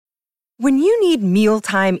When you need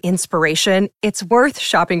mealtime inspiration, it's worth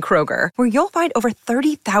shopping Kroger, where you'll find over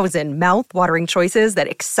 30,000 mouth-watering choices that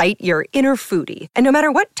excite your inner foodie. And no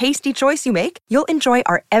matter what tasty choice you make, you'll enjoy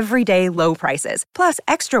our everyday low prices, plus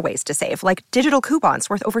extra ways to save, like digital coupons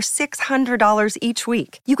worth over $600 each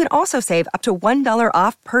week. You can also save up to $1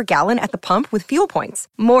 off per gallon at the pump with fuel points.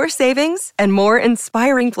 More savings and more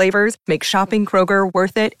inspiring flavors make shopping Kroger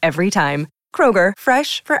worth it every time. Kroger,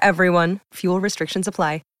 fresh for everyone. Fuel restrictions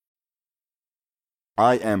apply.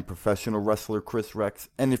 I am professional wrestler Chris Rex,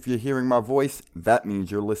 and if you're hearing my voice, that means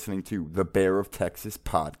you're listening to the Bear of Texas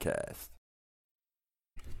podcast.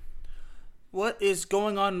 What is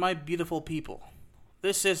going on, my beautiful people?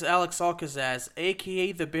 This is Alex Alcazaz,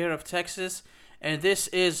 aka the Bear of Texas, and this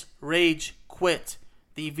is Rage Quit,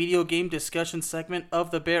 the video game discussion segment of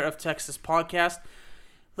the Bear of Texas podcast.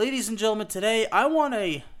 Ladies and gentlemen, today I want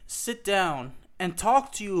to sit down and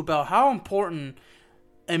talk to you about how important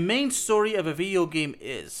a main story of a video game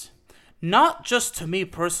is. Not just to me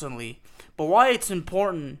personally, but why it's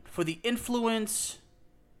important for the influence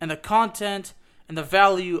and the content and the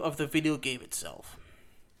value of the video game itself.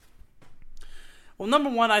 Well,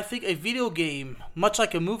 number one, I think a video game, much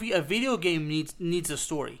like a movie, a video game needs a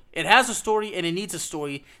story. It has a story, and it needs a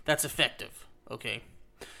story that's effective, okay?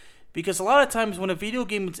 Because a lot of times when a video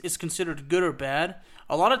game is considered good or bad,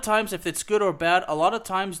 a lot of times if it's good or bad, a lot of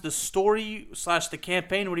times the story / the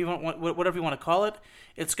campaign, whatever you want to call it,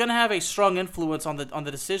 it's going to have a strong influence on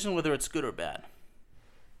the decision whether it's good or bad.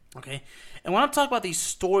 Okay? And when I'm talking about these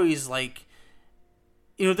stories, like,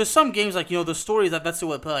 there's some games like, the stories that's the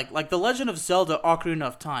way I play, like The Legend of Zelda Ocarina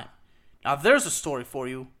of Time. Now there's a story for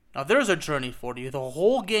you. Now there's a journey for you. The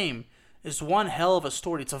whole game is one hell of a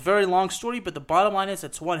story. It's a very long story, but the bottom line is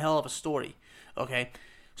it's one hell of a story. Okay?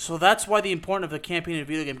 So that's why the importance of the campaign in a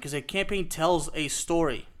video game, because a campaign tells a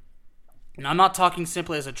story. And I'm not talking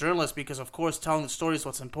simply as a journalist, because of course telling the story is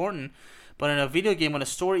what's important, but in a video game, when a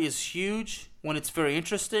story is huge, when it's very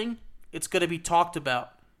interesting, it's going to be talked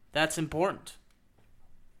about. That's important.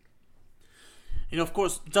 Of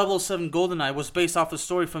course, 007 GoldenEye was based off the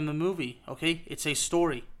story from the movie, okay? It's a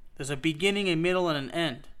story. There's a beginning, a middle, and an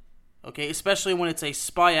end, okay? Especially when it's a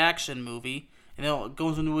spy action movie, and it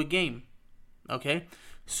goes into a game, okay?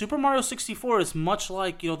 Super Mario 64 is much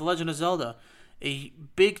like, The Legend of Zelda. A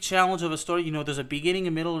big challenge of a story, there's a beginning,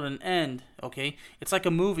 a middle, and an end, okay? It's like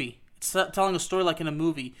a movie. It's telling a story like in a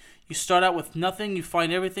movie. You start out with nothing, you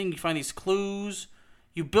find everything, you find these clues,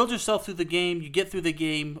 you build yourself through the game, you get through the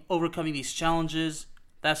game, overcoming these challenges.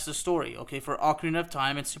 That's the story, okay, for Ocarina of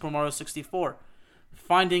Time and Super Mario 64.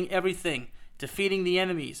 Finding everything, defeating the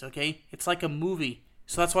enemies, okay? It's like a movie.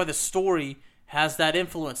 So that's why the story has that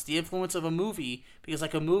influence, the influence of a movie, because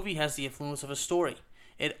like a movie has the influence of a story.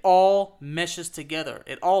 It all meshes together.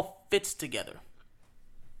 It all fits together.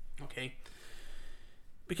 Okay?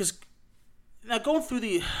 Because, now going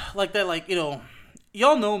through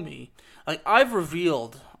y'all know me. Like, I've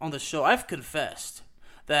revealed on the show, I've confessed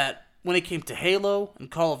that when it came to Halo and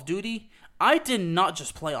Call of Duty, I did not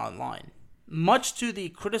just play online. Much to the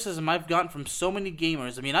criticism I've gotten from so many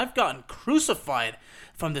gamers. I mean, I've gotten crucified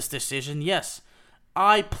from this decision. Yes,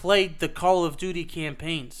 I played the Call of Duty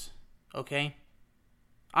campaigns. Okay?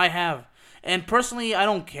 I have. And personally, I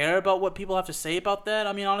don't care about what people have to say about that.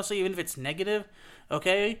 I mean, honestly, even if it's negative,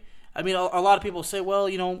 okay? I mean, a lot of people say, well,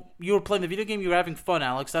 you were playing the video game, you were having fun,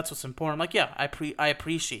 Alex. That's what's important. I'm like, yeah, I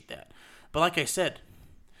appreciate that. But like I said,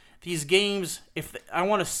 these games, I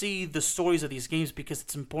want to see the stories of these games because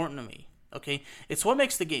it's important to me. Okay, it's what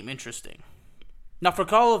makes the game interesting. Now, for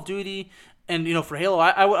Call of Duty and for Halo,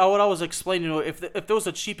 I would always explain. If there was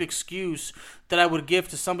a cheap excuse that I would give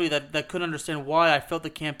to somebody that couldn't understand why I felt the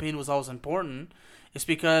campaign was always important, it's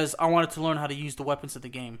because I wanted to learn how to use the weapons of the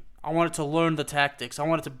game. I wanted to learn the tactics. I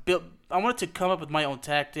wanted to come up with my own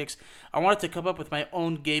tactics. I wanted to come up with my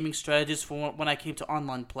own gaming strategies for when I came to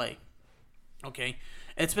online play. Okay,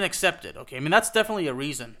 and it's been accepted. Okay, I mean that's definitely a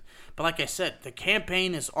reason. But like I said, the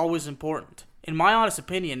campaign is always important. In my honest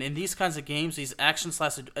opinion, in these kinds of games, these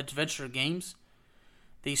action/adventure games,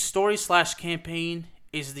 the story/campaign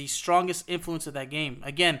is the strongest influence of that game.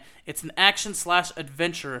 Again, it's an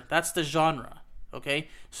action/adventure. That's the genre, okay?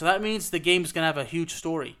 So that means the game's going to have a huge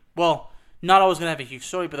story. Well, not always going to have a huge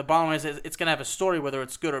story, but the bottom line is it's going to have a story whether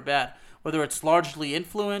it's good or bad. Whether it's largely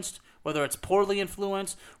influenced, whether it's poorly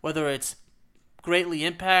influenced, whether it's greatly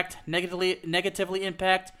negatively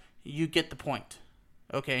impact, you get the point.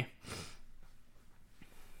 Okay?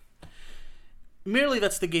 Merely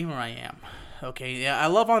that's the gamer I am. Okay, yeah, I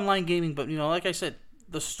love online gaming, but like I said,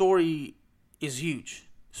 the story is huge,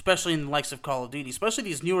 especially in the likes of Call of Duty, especially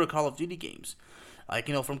these newer Call of Duty games. Like,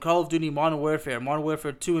 from Call of Duty, Modern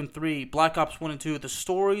Warfare 2 and 3, Black Ops 1 and 2, the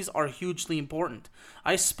stories are hugely important.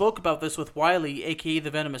 I spoke about this with Wiley, aka the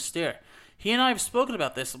Venomous Stare. He and I have spoken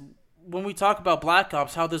about this. When we talk about Black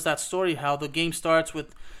Ops, how does that story, how the game starts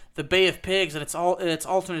with the Bay of Pigs, and it's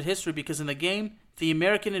alternate history, because in the game, the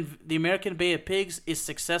American Bay of Pigs is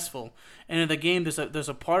successful. And in the game, there's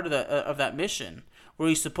a part of that mission where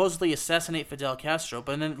you supposedly assassinate Fidel Castro,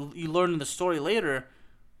 but then you learn in the story later,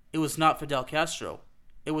 it was not Fidel Castro.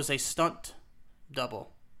 It was a stunt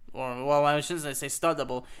double. Or, well, I shouldn't say stunt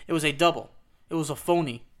double. It was a double. It was a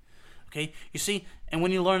phony. Okay? You see, and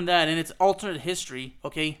when you learn that, and it's alternate history,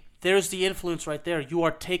 okay, there's the influence right there. You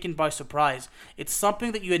are taken by surprise. It's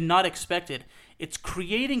something that you had not expected. It's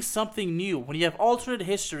creating something new. When you have alternate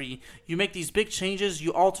history, you make these big changes,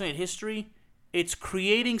 you alternate history, it's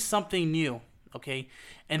creating something new, okay?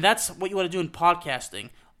 And that's what you want to do in podcasting.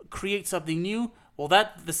 Create something new. Well,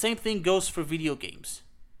 the same thing goes for video games,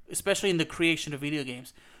 especially in the creation of video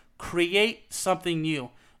games. Create something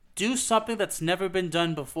new. Do something that's never been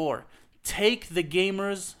done before. Take the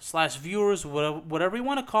gamers / viewers, whatever you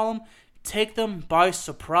want to call them, take them by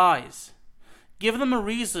surprise. Give them a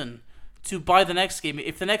reason to buy the next game.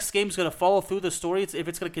 If the next game is going to follow through the story, if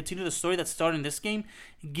it's going to continue the story that's started in this game,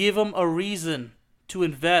 give them a reason to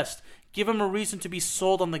invest. Give them a reason to be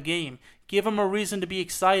sold on the game. Give them a reason to be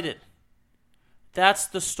excited. That's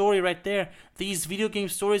the story right there. These video game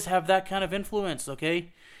stories have that kind of influence,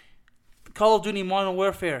 okay? Call of Duty Modern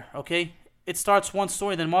Warfare, okay? It starts one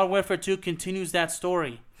story, then Modern Warfare 2 continues that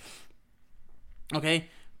story. Okay?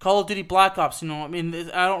 Call of Duty Black Ops, I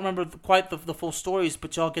don't remember quite the full stories,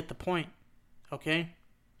 but y'all get the point. Okay?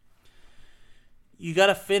 You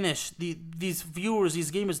gotta finish. These viewers,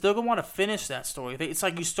 these gamers, they're gonna want to finish that story. It's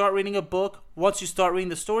like you start reading a book. Once you start reading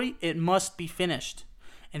the story, it must be finished.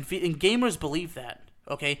 And gamers believe that.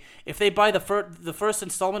 Okay, if they buy the first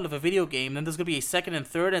installment of a video game, then there's going to be a second and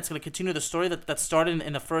third, and it's going to continue the story that started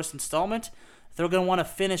in the first installment. They're going to want to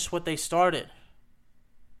finish what they started.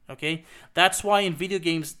 Okay, that's why in video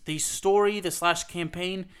games, the story, the /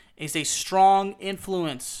 campaign, is a strong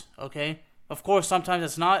influence. Okay, of course, sometimes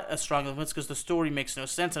it's not a strong influence because the story makes no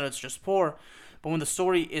sense and it's just poor. But when the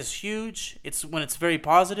story is huge, when it's very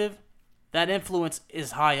positive, that influence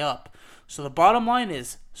is high up. So the bottom line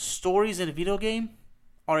is, stories in a video game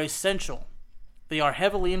are essential. They are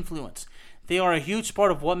heavily influenced. They are a huge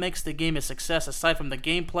part of what makes the game a success. Aside from the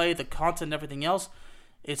gameplay, the content, and everything else,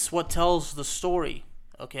 it's what tells the story.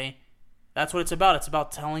 Okay, that's what it's about. It's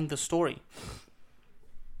about telling the story.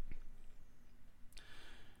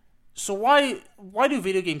 So why do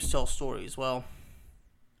video games tell stories? Well,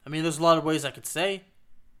 there's a lot of ways I could say,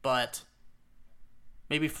 but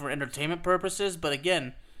maybe for entertainment purposes. But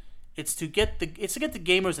again, it's to get the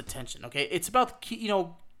gamers' attention. Okay, it's about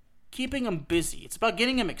keeping them busy. It's about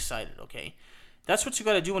getting them excited. Okay, that's what you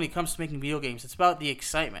got to do when it comes to making video games. It's about the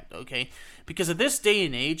excitement. Okay, because at this day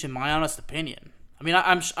and age, in my honest opinion,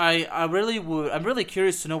 I'm really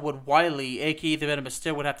curious to know what Wiley, aka the Venomous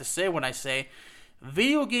Stare, would have to say when I say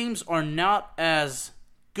video games are not as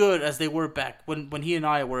good as they were back when he and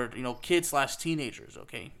I were kids / teenagers.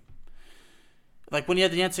 Okay. Like when you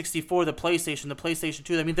had the N64, the PlayStation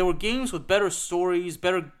 2, there were games with better stories,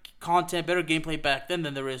 better content, better gameplay back then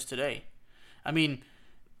than there is today.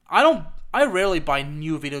 I rarely buy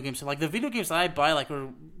new video games. Like the video games that I buy, are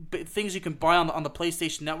things you can buy on the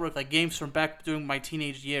PlayStation Network, like games from back during my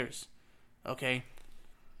teenage years. Okay,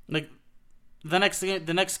 like the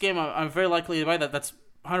next game I'm very likely to buy that's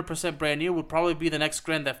 100% brand new would probably be the next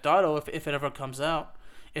Grand Theft Auto if it ever comes out.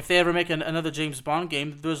 If they ever make another James Bond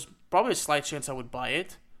game, there's probably a slight chance I would buy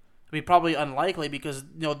it. Probably unlikely because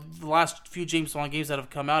the last few James Bond games that have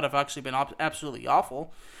come out have actually been absolutely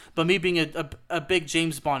awful. But me being a big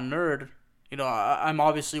James Bond nerd, I'm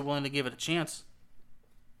obviously willing to give it a chance.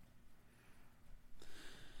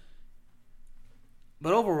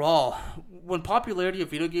 But overall, when popularity of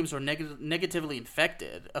video games are negatively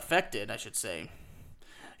affected, I should say,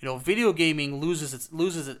 video gaming loses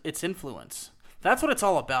its influence. That's what it's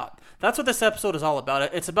all about. That's what this episode is all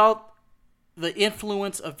about. It's about the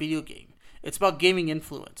influence of video game. It's about gaming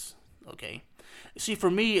influence. Okay. See, for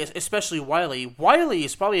me, especially Wiley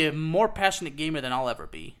is probably a more passionate gamer than I'll ever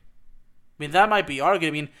be. That might be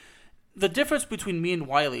argued. The difference between me and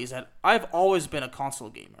Wiley is that I've always been a console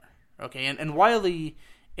gamer. Okay, and Wiley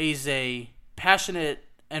is a passionate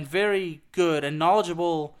and very good and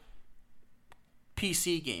knowledgeable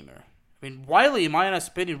PC gamer. Wiley, in my honest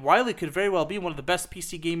opinion, Wiley could very well be one of the best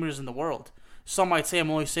PC gamers in the world. Some might say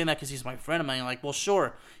I'm only saying that because he's my friend. I'm well,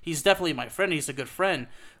 sure, he's definitely my friend. He's a good friend.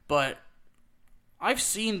 But I've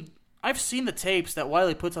seen I've seen the tapes that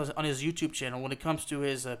Wiley puts on his YouTube channel when it comes to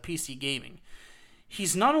his PC gaming.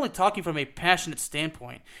 He's not only talking from a passionate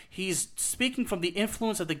standpoint, he's speaking from the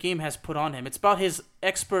influence that the game has put on him. It's about his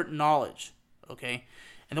expert knowledge, okay?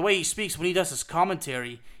 And the way he speaks, when he does his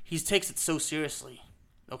commentary, he takes it so seriously,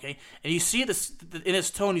 okay? And you see this in his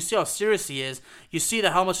tone, you see how serious he is, you see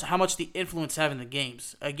how much the influence have in the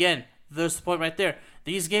games. Again, there's the point right there.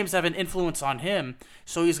 These games have an influence on him,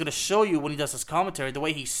 so he's going to show you when he does his commentary, the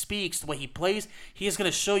way he speaks, the way he plays, he is going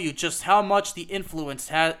to show you just how much the influence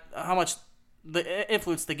the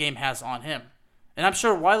game has on him. And I'm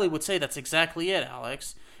sure Wiley would say that's exactly it,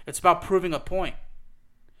 Alex. It's about proving a point.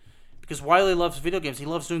 Because Wiley loves video games. He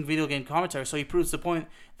loves doing video game commentary, so he proves the point.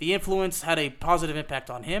 The influence had a positive impact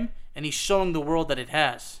on him, and he's showing the world that it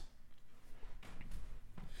has.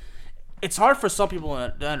 It's hard for some people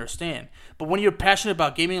to understand, but when you're passionate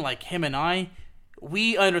about gaming like him and I,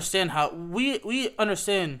 we understand how we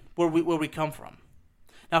understand where we come from.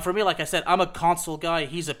 Now, for me, like I said, I'm a console guy.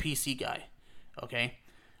 He's a PC guy. Okay,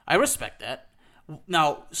 I respect that.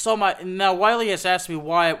 Now, Wiley has asked me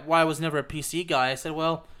why I was never a PC guy. I said,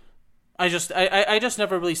 well, I just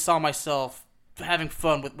never really saw myself having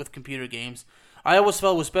fun with computer games. I always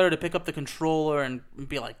felt it was better to pick up the controller and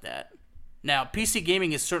be like that. Now, PC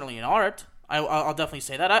gaming is certainly an art. I'll definitely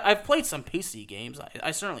say that. I've played some PC games. I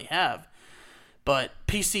certainly have. But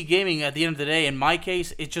PC gaming, at the end of the day, in my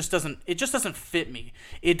case, it just doesn't fit me.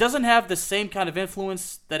 It doesn't have the same kind of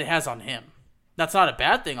influence that it has on him. That's not a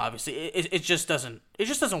bad thing, obviously. It just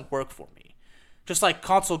doesn't work for me. Just like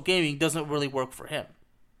console gaming doesn't really work for him.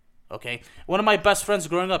 Okay? One of my best friends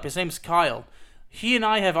growing up, his name's Kyle. He and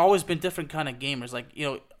I have always been different kind of gamers. Like,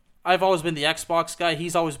 I've always been the Xbox guy.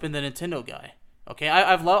 He's always been the Nintendo guy. Okay,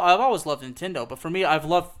 I've always loved Nintendo, but for me, I've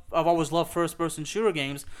always loved first-person shooter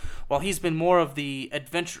games, while he's been more of the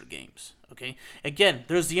adventure games. Okay, again,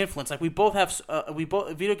 there's the influence. Like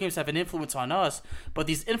video games have an influence on us, but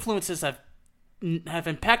these influences have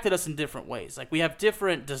impacted us in different ways. Like, we have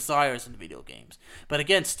different desires in video games, but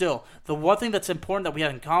again, still, the one thing that's important that we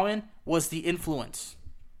have in common was the influence.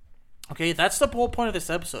 Okay, that's the whole point of this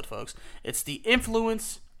episode, folks. It's the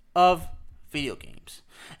influence of video games.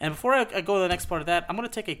 And before I go to the next part of that, I'm going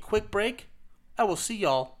to take a quick break. I will see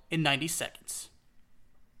y'all in 90 seconds.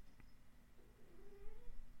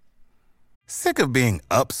 Sick of being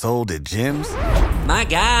upsold at gyms? My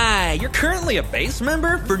guy, you're currently a base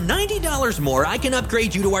member? For $90 more, I can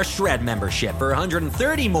upgrade you to our Shred membership. For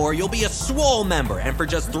 $130 more, you'll be a Swole member. And for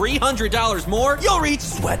just $300 more, you'll reach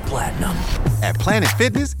Sweat Platinum. At Planet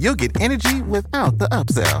Fitness, you'll get energy without the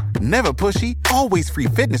upsell. Never pushy, always free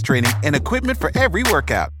fitness training and equipment for every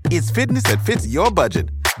workout. It's fitness that fits your budget.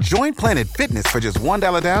 Join Planet Fitness for just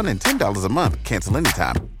 $1 down and $10 a month. Cancel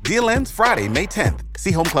anytime. Deal ends Friday, May 10th.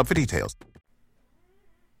 See Home Club for details.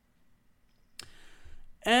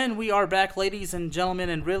 And we are back, ladies and gentlemen,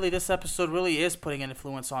 and really, this episode really is putting an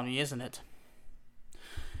influence on me, isn't it?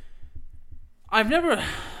 I've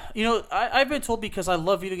been told, because I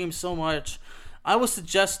love video games so much, I was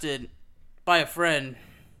suggested by a friend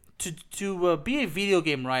to be a video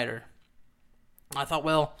game writer. I thought,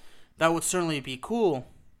 well, that would certainly be cool,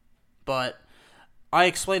 but I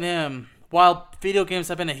explained to him, while video games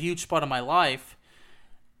have been a huge part of my life,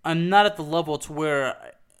 I'm not at the level to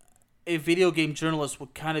where a video game journalist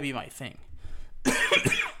would kind of be my thing.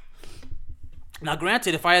 Now,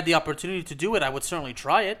 granted, if I had the opportunity to do it, I would certainly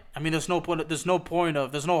try it. I mean, there's no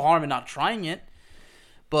harm in not trying it.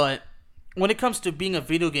 But when it comes to being a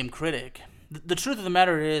video game critic, the truth of the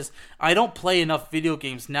matter is, I don't play enough video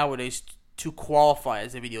games nowadays to qualify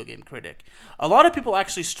as a video game critic. A lot of people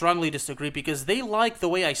actually strongly disagree because they like the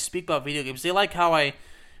way I speak about video games. They like how I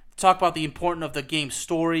talk about the importance of the game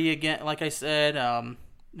story, again, like I said,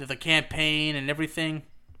 the campaign and everything.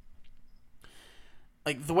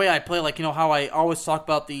 Like, the way I play, like, how I always talk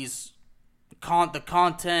about the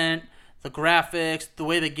content, the graphics, the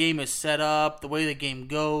way the game is set up, the way the game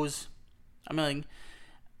goes. I mean,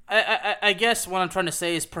 I guess what I'm trying to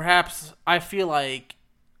say is perhaps I feel like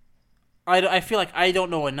I don't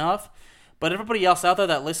know enough, but everybody else out there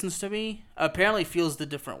that listens to me apparently feels the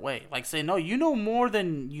different way. Like, say, no, you know more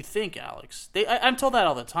than you think, Alex. I'm told that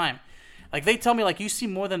all the time. Like, they tell me, like, you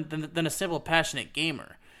seem more than a simple, passionate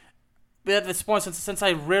gamer. But at this point, since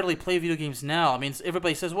I rarely play video games now, I mean,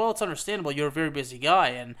 everybody says, well, it's understandable, you're a very busy guy.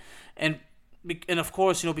 And of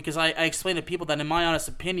course, because I explain to people that, in my honest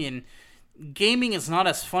opinion, gaming is not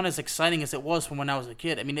as fun, as exciting as it was from when I was a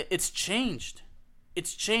kid. I mean, it's changed.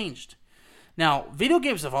 It's changed. Now, video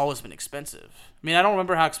games have always been expensive. I mean, I don't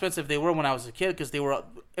remember how expensive they were when I was a kid, because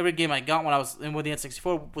every game I got when I was in with the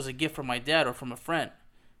N64 was a gift from my dad or from a friend.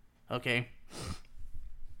 Okay.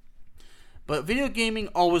 But video gaming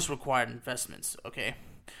always required investments, okay?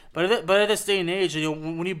 But at this day and age,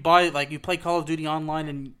 when you buy, like, you play Call of Duty Online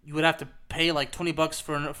and you would have to pay like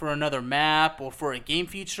 $20 for another map or for a game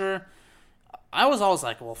feature, I was always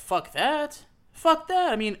like, well, fuck that. Fuck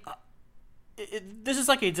that. I mean, this is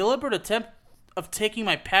like a deliberate attempt of taking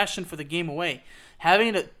my passion for the game away.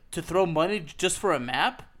 Having to throw money just for a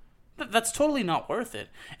map, that's totally not worth it.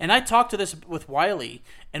 And I talked to this with Wiley,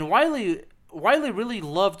 and Wiley really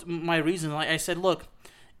loved my reason. Like I said, look,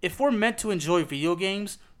 if we're meant to enjoy video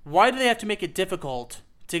games, why do they have to make it difficult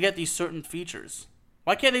to get these certain features?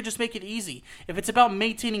 Why can't they just make it easy? If it's about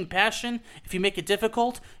maintaining passion, if you make it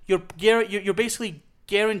difficult, you're basically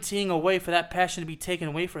guaranteeing a way for that passion to be taken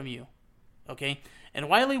away from you. Okay? And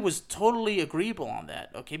Wiley was totally agreeable on that,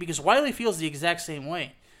 okay? Because Wiley feels the exact same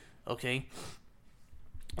way, okay?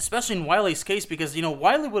 Especially in Wiley's case, because,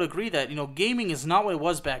 Wiley would agree that, gaming is not what it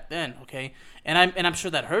was back then, okay? And I'm sure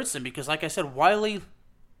that hurts him because, like I said, Wiley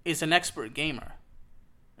is an expert gamer,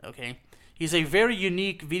 okay? He's a very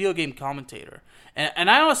unique video game commentator. And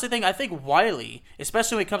I honestly think Wiley,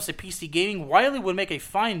 especially when it comes to PC gaming, Wiley would make a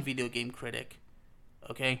fine video game critic,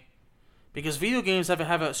 okay? Because video games have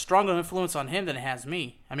a stronger influence on him than it has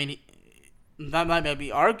me. I mean, that might be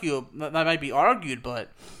argued, but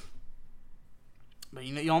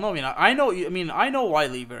y'all know. I know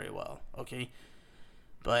Wiley very well. Okay,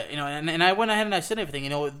 but and I went ahead and I said everything.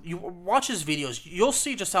 You watch his videos, you'll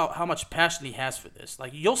see just how much passion he has for this.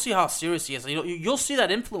 Like, you'll see how serious he is. You'll see that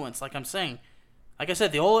influence. Like I'm saying, like I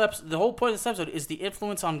said, the whole point of this episode is the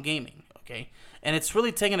influence on gaming. Okay, and it's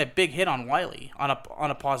really taken a big hit on Wiley on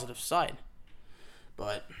a positive side.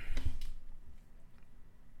 But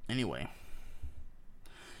anyway,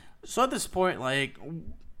 so at this point, like,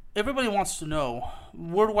 everybody wants to know,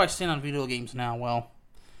 where do I stand on video games now? Well,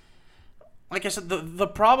 like I said, the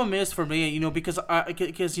problem is for me, because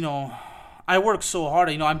I work so hard.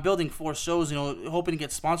 I'm building 4 shows, hoping to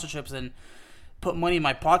get sponsorships and put money in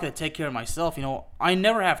my pocket to take care of myself. I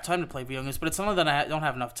never have time to play video games, but it's not that I don't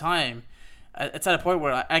have enough time. It's at a point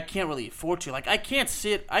where I can't really afford to. Like, I can't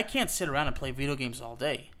sit around and play video games all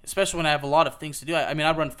day, especially when I have a lot of things to do. I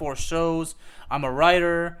run 4 shows. I'm a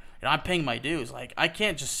writer. I'm paying my dues. Like, I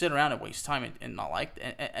can't just sit around and waste time and not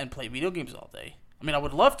and play video games all day. I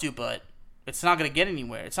would love to, but it's not gonna get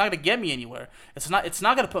anywhere. It's not gonna get me anywhere. It's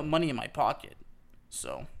not gonna put money in my pocket.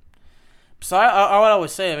 So I would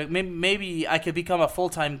always say, maybe I could become a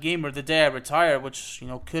full-time gamer the day I retire, which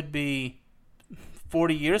could be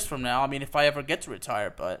 40 years from now. If I ever get to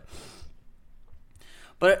retire, but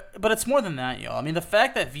it's more than that, yo. The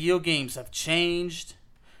fact that video games have changed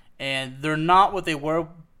and they're not what they were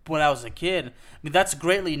when I was a kid, that's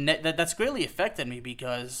greatly affected me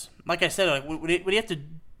because, like I said, like, when you have to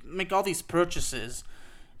make all these purchases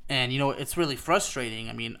and it's really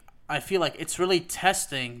frustrating. I feel like it's really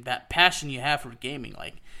testing that passion you have for gaming.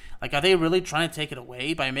 Like, are they really trying to take it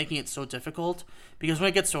away by making it so difficult? Because when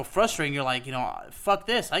it gets so frustrating, you're like, fuck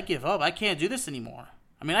this. I give up. I can't do this anymore.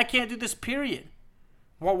 I can't do this, period.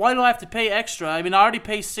 Why do I have to pay extra? I already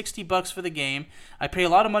pay $60 for the game. I pay a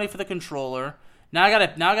lot of money for the controller. Now I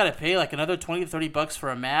gotta pay like another $20 to $30 for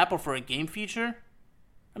a map or for a game feature.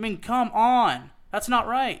 Come on. That's not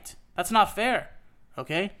right. That's not fair.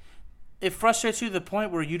 Okay? It frustrates you to the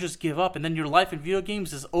point where you just give up, and then your life in video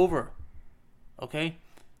games is over. Okay?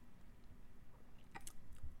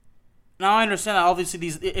 Now I understand that obviously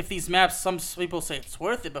these maps, some people say it's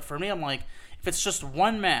worth it, but for me, I'm like, if it's just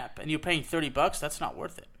one map and you're paying $30, that's not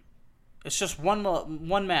worth it. It's just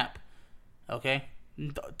one map, okay?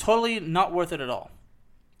 Totally not worth it at all.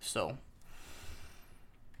 So,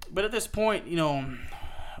 but at this point,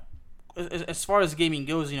 as far as gaming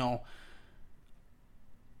goes,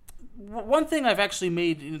 one thing I've actually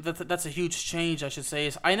made that's a huge change, I should say,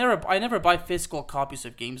 is I never buy physical copies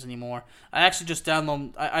of games anymore. I actually just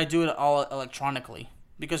download. I do it all electronically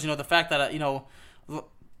because the fact that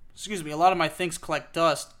a lot of my things collect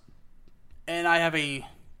dust, and I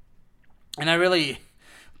really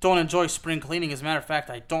don't enjoy spring cleaning. As a matter of fact,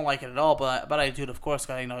 I don't like it at all. But I do it, of course.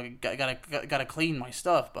 Gotta clean my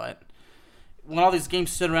stuff. But when all these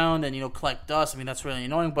games sit around and collect dust, that's really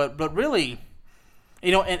annoying. But really.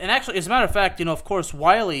 And actually, as a matter of fact, of course,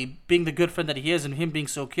 Wiley, being the good friend that he is and him being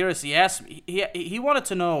so curious, he asked me, he wanted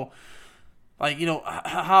to know, like,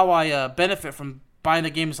 how I benefit from buying the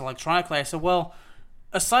games electronically. I said, well,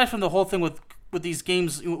 aside from the whole thing with these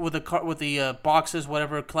games, with the boxes,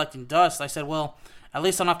 whatever, collecting dust, I said, well, at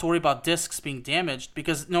least I don't have to worry about discs being damaged,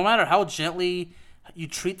 because no matter how gently you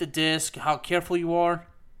treat the disc, how careful you are,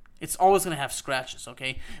 it's always going to have scratches,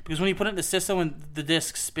 okay? Because when you put it in the system and the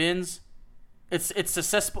disc spins, It's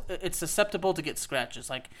susceptible to get scratches.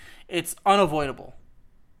 Like, it's unavoidable.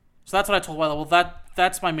 So that's what I told Wilder. Well,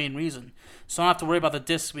 that's my main reason. So I don't have to worry about the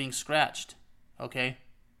disc being scratched. Okay?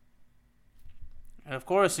 And of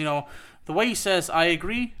course, the way he says, I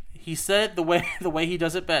agree, he said it the way he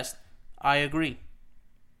does it best. I agree.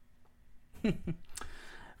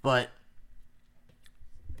 But,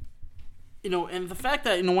 and the fact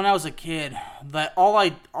that, when I was a kid, that all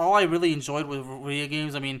I really enjoyed with video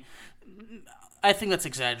games, I mean, I think that's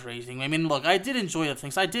exaggerating. I mean, look, I did enjoy other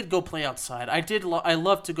things. I did go play outside. I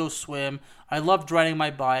loved to go swim. I loved riding my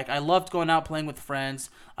bike. I loved going out playing with friends.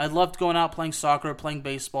 I loved going out playing soccer, playing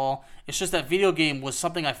baseball. It's just that video game was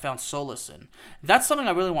something I found solace in. That's something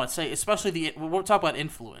I really want to say, especially we're talking about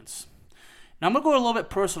influence. Now, I'm going to go a little bit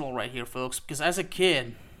personal right here, folks, because as a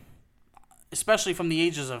kid, especially from the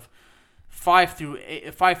ages of 5 through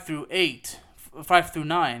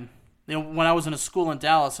 9, when I was in a school in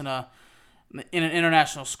Dallas, in an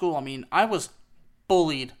international school, I mean, I was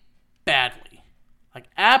bullied badly. Like,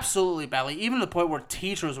 absolutely badly. Even to the point where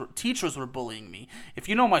teachers were bullying me. If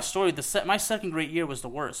you know my story, my second grade year was the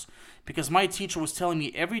worst. Because my teacher was telling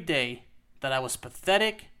me every day that I was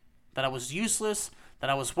pathetic, that I was useless, that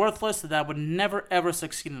I was worthless, that I would never ever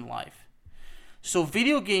succeed in life. So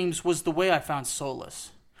video games was the way I found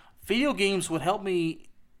solace. Video games would help me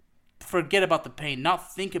forget about the pain,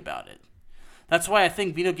 not think about it. That's why I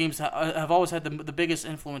think video games have always had the biggest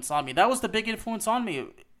influence on me. That was the big influence on me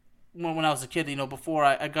when I was a kid, before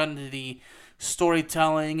I got into the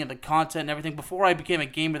storytelling and the content and everything. Before I became a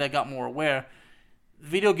gamer that got more aware,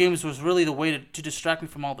 video games was really the way to distract me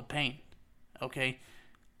from all the pain. Okay?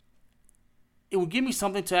 It would give me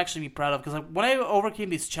something to actually be proud of. Because when I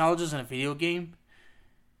overcame these challenges in a video game,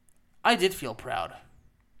 I did feel proud.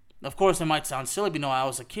 Of course, it might sound silly, but I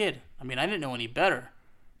was a kid. I mean, I didn't know any better.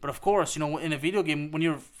 But of course, in a video game, when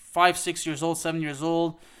you're 5, 6 years old, 7 years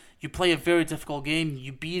old, you play a very difficult game,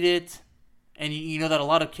 you beat it, and you know that a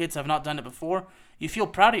lot of kids have not done it before, you feel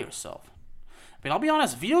proud of yourself. But I'll be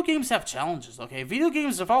honest, video games have challenges, okay? Video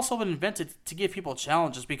games have also been invented to give people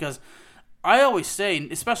challenges, because I always say,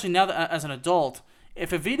 especially now that as an adult,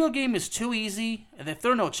 if a video game is too easy, and if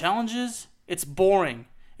there are no challenges, it's boring.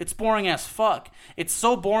 It's boring as fuck. It's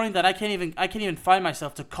so boring that I can't even find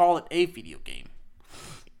myself to call it a video game.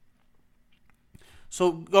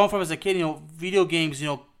 So going from as a kid, video games,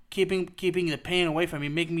 keeping the pain away from me,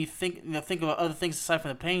 making me think about other things aside from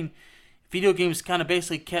the pain. Video games kind of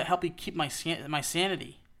basically help me keep my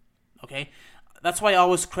sanity. Okay, that's why I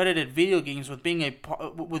always credited video games with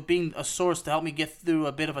being a source to help me get through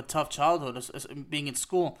a bit of a tough childhood, as being in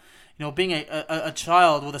school. Being a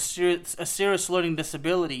child with a serious learning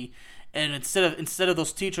disability, and instead of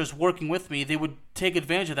those teachers working with me, they would take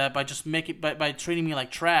advantage of that by treating me like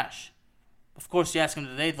trash. Of course, you ask them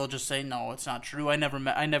today, they'll just say, no, it's not true. I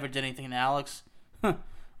never did anything to Alex. Well,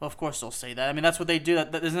 of course they'll say that. I mean, that's what they do.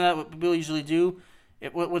 Isn't that what people usually do?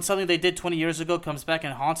 When something they did 20 years ago comes back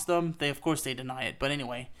and haunts them, they deny it. But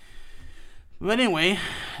anyway,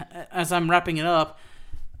 as I'm wrapping it up,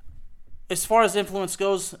 as far as influence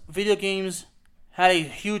goes, video games had a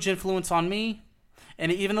huge influence on me.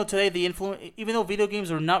 And even though video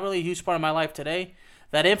games are not really a huge part of my life today,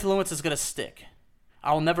 that influence is going to stick.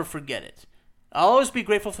 I'll never forget it. I'll always be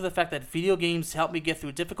grateful for the fact that video games helped me get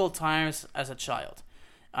through difficult times as a child.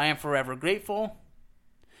 I am forever grateful.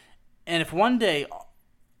 And if one day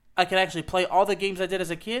I could actually play all the games I did as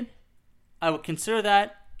a kid, I would consider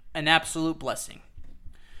that an absolute blessing.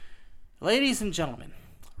 Ladies and gentlemen,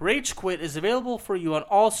 Rage Quit is available for you on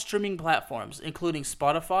all streaming platforms, including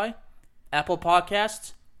Spotify, Apple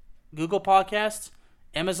Podcasts, Google Podcasts,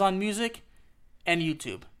 Amazon Music, and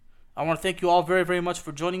YouTube. I want to thank you all very, very much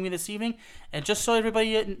for joining me this evening. And just so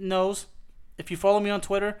everybody knows, if you follow me on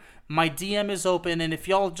Twitter, my DM is open. And if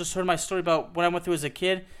y'all just heard my story about what I went through as a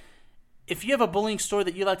kid, if you have a bullying story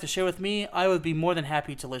that you'd like to share with me, I would be more than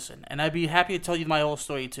happy to listen. And I'd be happy to tell you my whole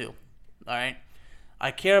story too. All right?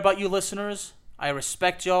 I care about you listeners. I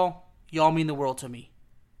respect y'all. Y'all mean the world to me.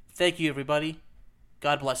 Thank you, everybody.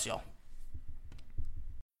 God bless y'all.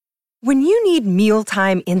 When you need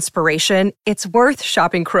mealtime inspiration, it's worth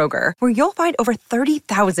shopping Kroger, where you'll find over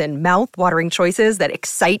 30,000 mouth-watering choices that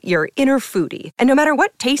excite your inner foodie. And no matter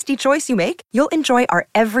what tasty choice you make, you'll enjoy our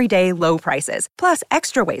everyday low prices, plus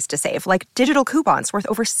extra ways to save, like digital coupons worth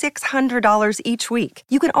over $600 each week.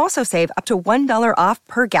 You can also save up to $1 off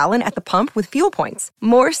per gallon at the pump with fuel points.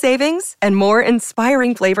 More savings and more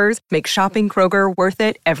inspiring flavors make shopping Kroger worth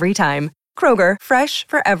it every time. Kroger, fresh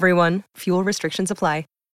for everyone. Fuel restrictions apply.